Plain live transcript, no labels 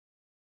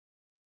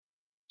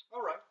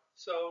All right,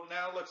 so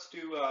now let's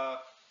do a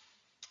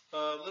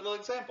little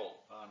example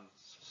on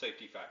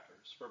safety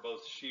factors for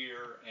both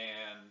shear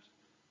and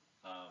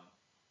um,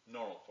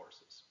 normal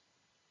forces.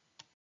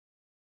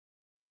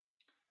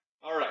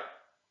 All right,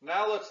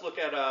 now let's look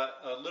at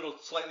a little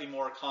slightly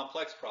more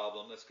complex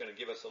problem that's going to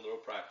give us a little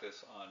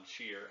practice on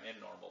shear and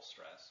normal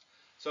stress.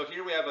 So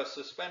here we have a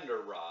suspender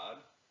rod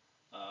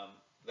um,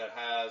 that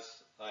has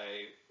uh,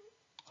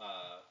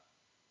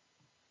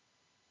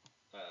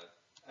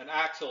 an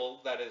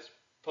axle that is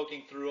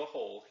poking through a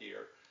hole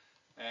here,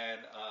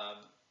 and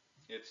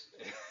it's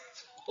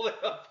holding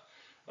up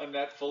a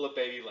net full of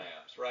baby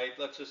lambs, right?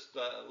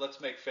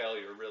 Let's make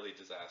failure really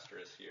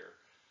disastrous here.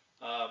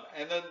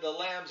 And then the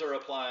lambs are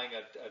applying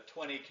a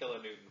 20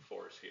 kilonewton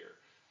force here.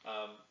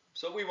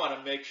 So we want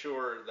to make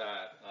sure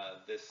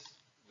that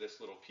this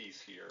little piece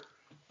here,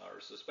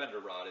 our suspender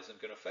rod,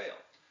 isn't going to fail.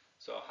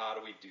 So how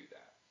do we do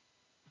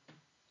that?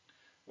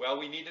 Well,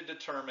 we need to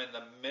determine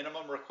the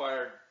minimum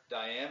required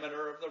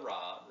diameter of the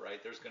rod,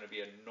 right? There's going to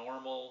be a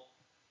normal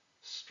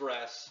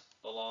stress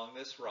along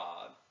this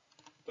rod,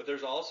 but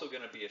there's also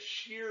going to be a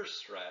shear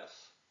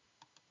stress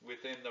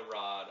within the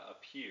rod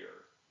up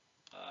here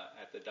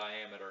at the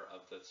diameter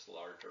of this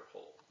larger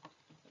hole.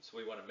 And so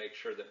we want to make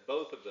sure that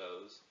both of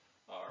those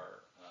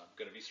are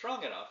going to be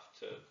strong enough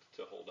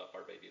to hold up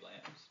our baby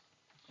lambs.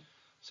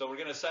 So we're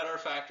going to set our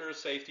factor of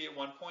safety at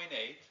 1.8,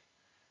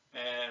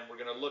 and we're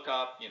going to look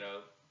up,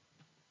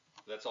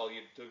 that's all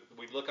you do.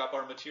 We look up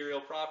our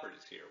material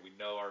properties here. We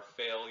know our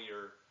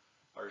failure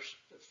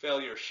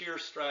shear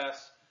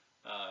stress,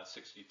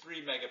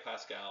 63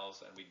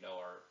 megapascals, and we know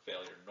our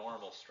failure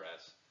normal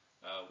stress,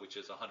 which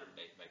is 108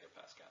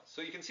 megapascals.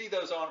 So you can see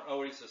those aren't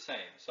always the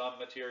same. Some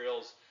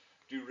materials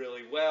do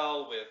really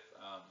well with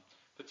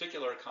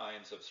particular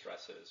kinds of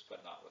stresses,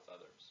 but not with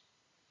others.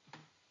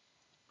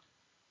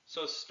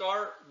 So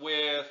start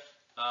with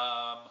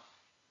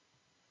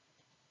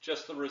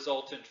just the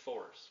resultant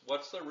force.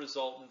 What's the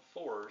resultant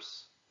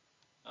force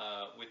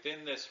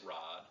within this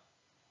rod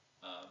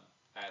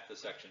at the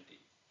section D?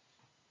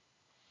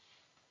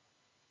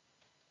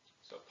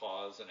 So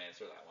pause and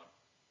answer that one.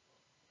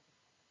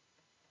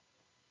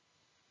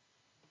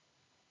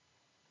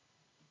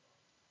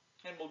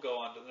 And we'll go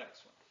on to the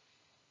next one.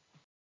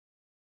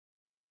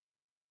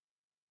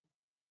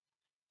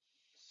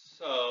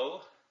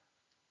 So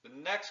the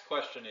next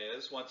question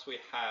is, once we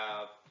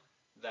have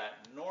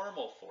that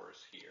normal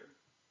force here,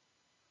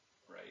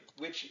 right,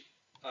 which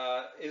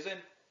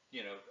isn't,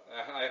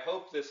 I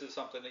hope this is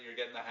something that you're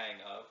getting the hang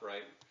of,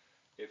 right?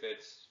 If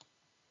it's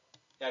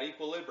at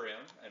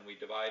equilibrium and we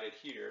divide it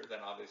here, then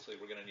obviously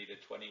we're going to need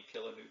a 20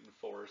 kilonewton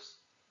force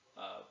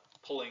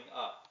pulling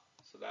up.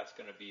 So that's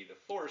going to be the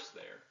force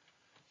there.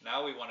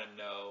 Now we want to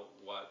know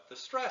what the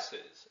stress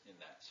is in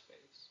that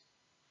space.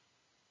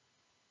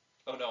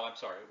 Oh no, I'm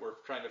sorry. We're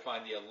trying to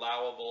find the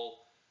allowable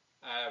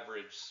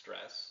average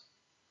stress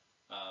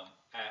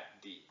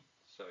at D.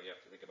 So you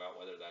have to think about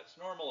whether that's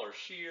normal or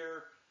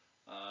shear,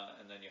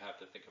 and then you have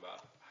to think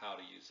about how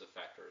to use the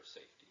factor of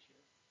safety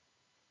here.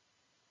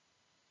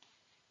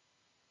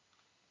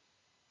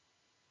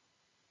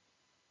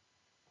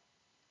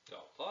 So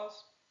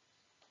pause.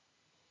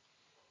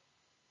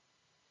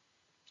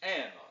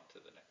 And on to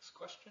the next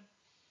question.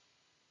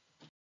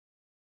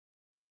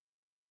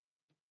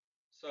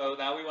 So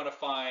now we want to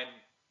find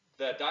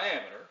the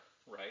diameter,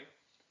 right?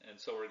 And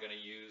so we're going to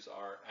use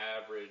our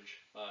average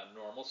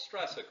normal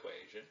stress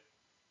equation.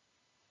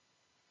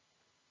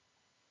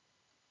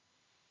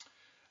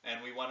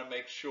 And we want to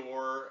make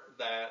sure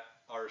that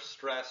our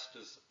stress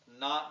does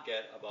not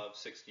get above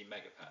 60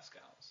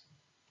 megapascals.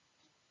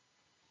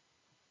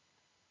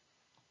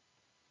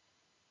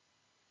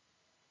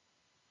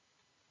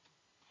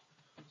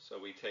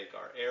 So we take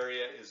our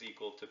area is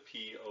equal to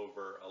P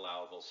over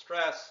allowable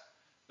stress.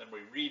 Then we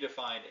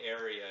redefine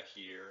area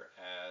here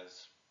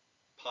as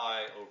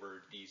pi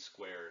over d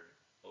squared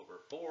over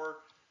 4,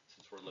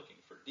 since we're looking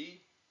for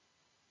d.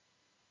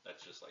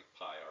 That's just like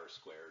pi r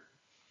squared,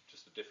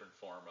 just a different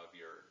form of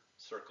your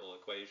circle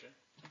equation.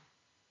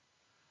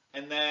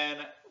 And then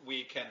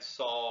we can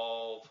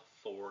solve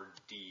for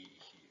d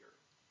here.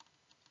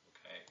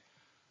 Okay,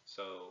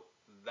 so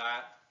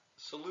that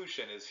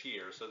solution is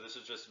here. So this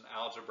is just an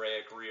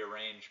algebraic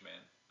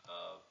rearrangement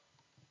of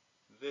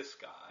this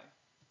guy.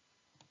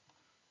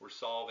 We're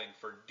solving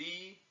for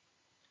d.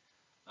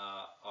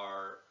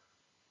 Our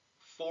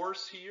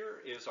force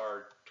here is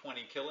our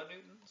 20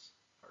 kilonewtons,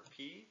 our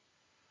P.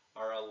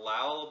 Our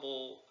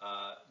allowable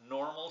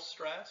normal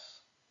stress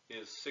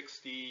is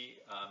 60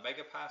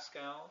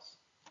 megapascals.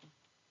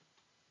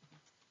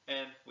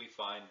 And we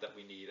find that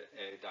we need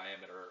a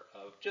diameter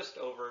of just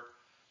over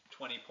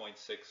 20.6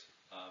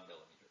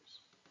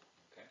 millimeters.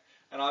 Okay?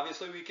 And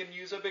obviously we can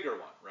use a bigger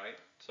one, right?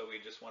 So we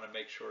just want to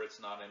make sure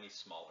it's not any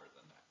smaller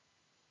than that.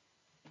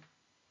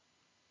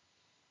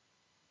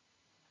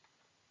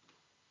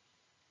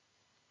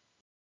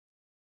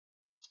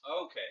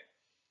 Okay,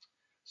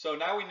 so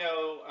now we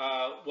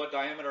know what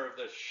diameter of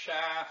the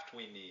shaft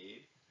we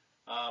need,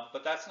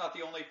 but that's not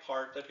the only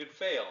part that could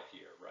fail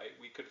here, right?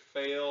 We could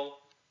fail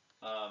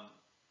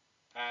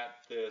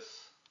at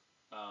this,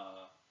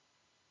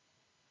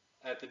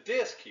 at the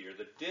disc here,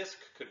 the disc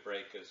could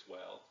break as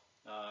well.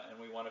 And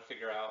we want to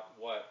figure out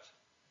what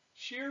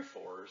shear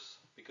force,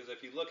 because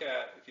if you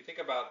think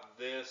about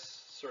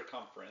this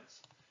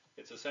circumference,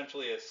 it's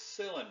essentially a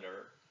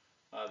cylinder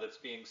that's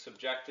being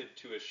subjected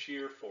to a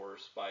shear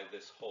force by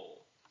this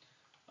hole.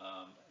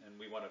 And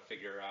we want to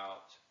figure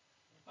out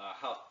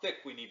how thick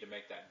we need to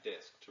make that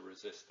disc to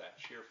resist that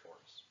shear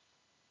force.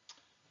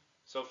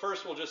 So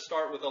first we'll just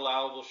start with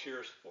allowable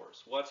shear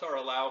force. What's our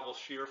allowable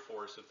shear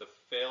force if the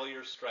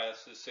failure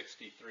stress is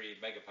 63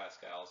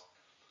 megapascals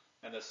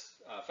and the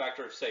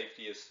factor of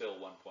safety is still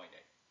 1.8?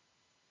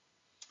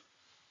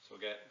 So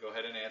go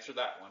ahead and answer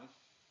that one.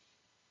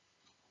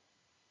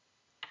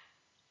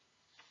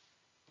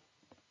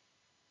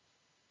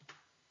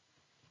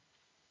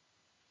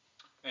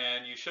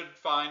 And you should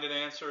find an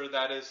answer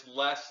that is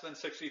less than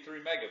 63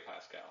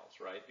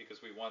 megapascals, right?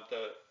 Because we want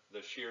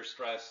the shear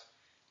stress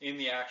in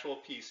the actual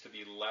piece to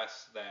be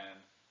less than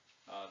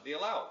the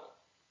allowable.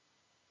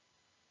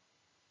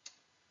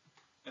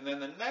 And then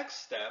the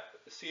next step,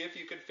 see if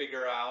you can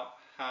figure out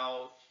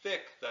how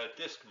thick the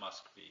disc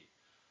must be.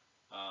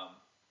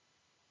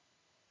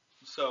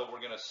 So we're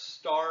going to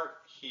start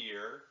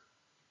here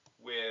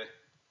with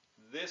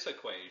this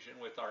equation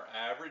with our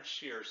average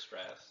shear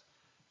stress.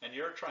 And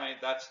you're trying,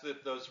 that's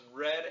those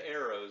red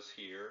arrows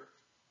here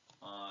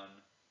on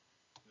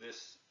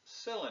this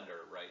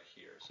cylinder right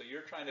here. So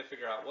you're trying to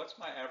figure out what's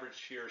my average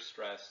shear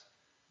stress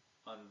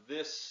on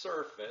this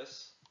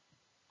surface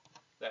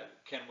that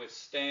can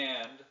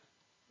withstand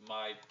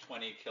my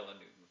 20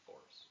 kilonewton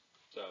force.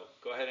 So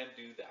go ahead and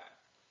do that.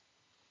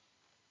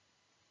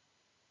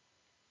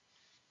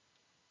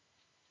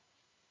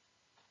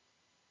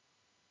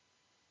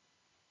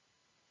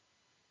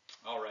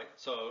 All right,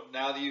 so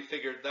now that you've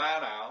figured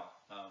that out,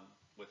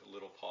 with a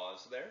little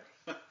pause there,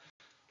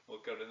 we'll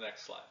go to the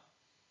next slide.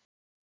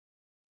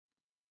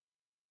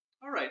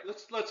 All right,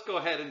 let's go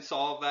ahead and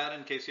solve that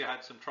in case you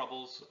had some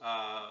troubles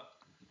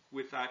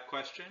with that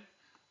question.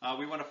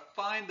 We want to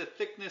find the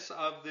thickness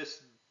of this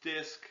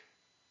disc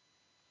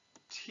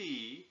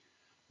T,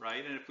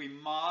 right? And if we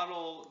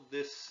model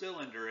this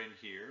cylinder in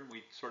here,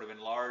 we sort of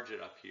enlarge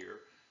it up here,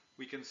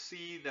 we can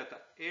see that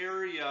the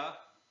area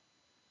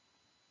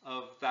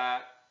of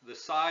that, the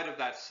side of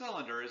that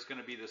cylinder is going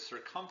to be the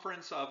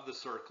circumference of the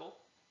circle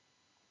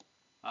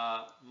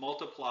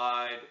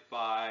multiplied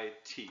by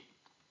T.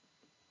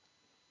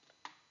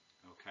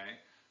 Okay,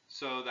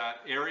 so that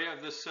area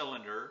of the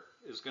cylinder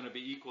is going to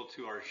be equal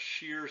to our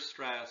shear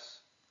stress,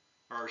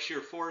 or our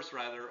shear force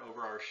rather,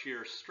 over our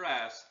shear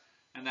stress,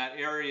 and that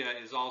area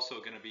is also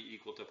going to be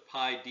equal to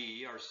pi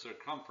d, our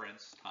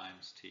circumference,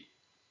 times T.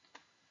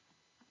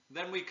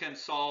 Then we can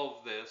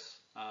solve this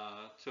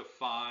to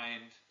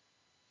find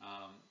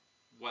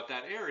what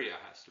that area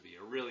has to be,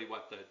 or really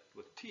what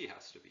T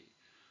has to be.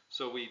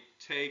 So we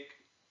take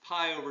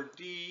pi over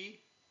d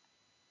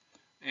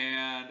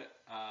and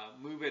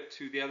move it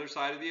to the other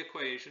side of the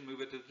equation,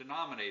 move it to the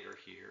denominator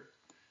here,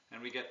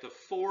 and we get the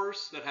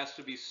force that has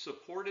to be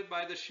supported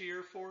by the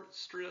shear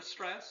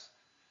stress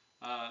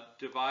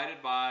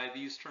divided by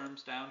these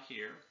terms down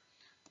here.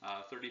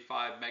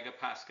 35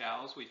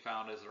 megapascals we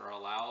found as our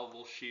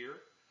allowable shear.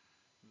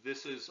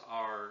 This is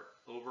our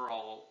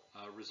overall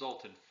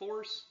resultant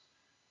force,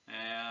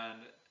 and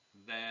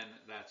then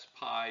that's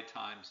pi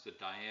times the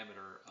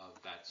diameter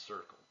of that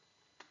circle.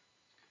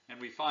 And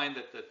we find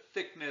that the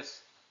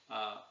thickness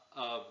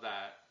of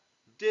that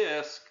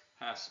disc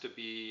has to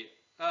be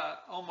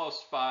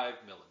almost 5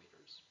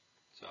 millimeters,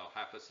 so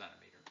half a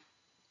centimeter.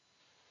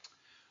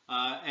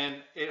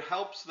 And it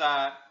helps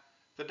that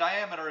the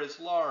diameter is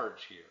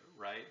large here,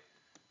 right?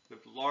 The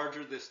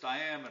larger this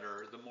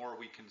diameter, the more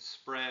we can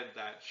spread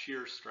that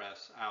shear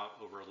stress out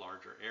over a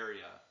larger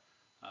area.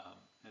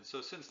 And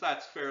so since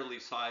that's fairly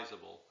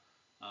sizable,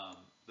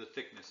 the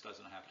thickness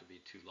doesn't have to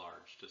be too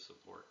large to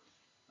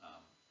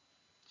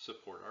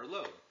support our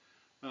load.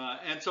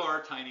 And so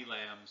our tiny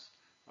lambs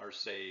are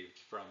saved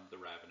from the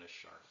ravenous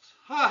sharks.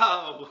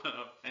 Oh,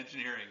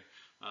 engineering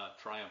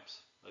triumphs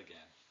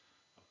again.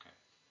 Okay.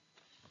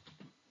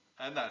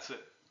 And that's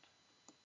it.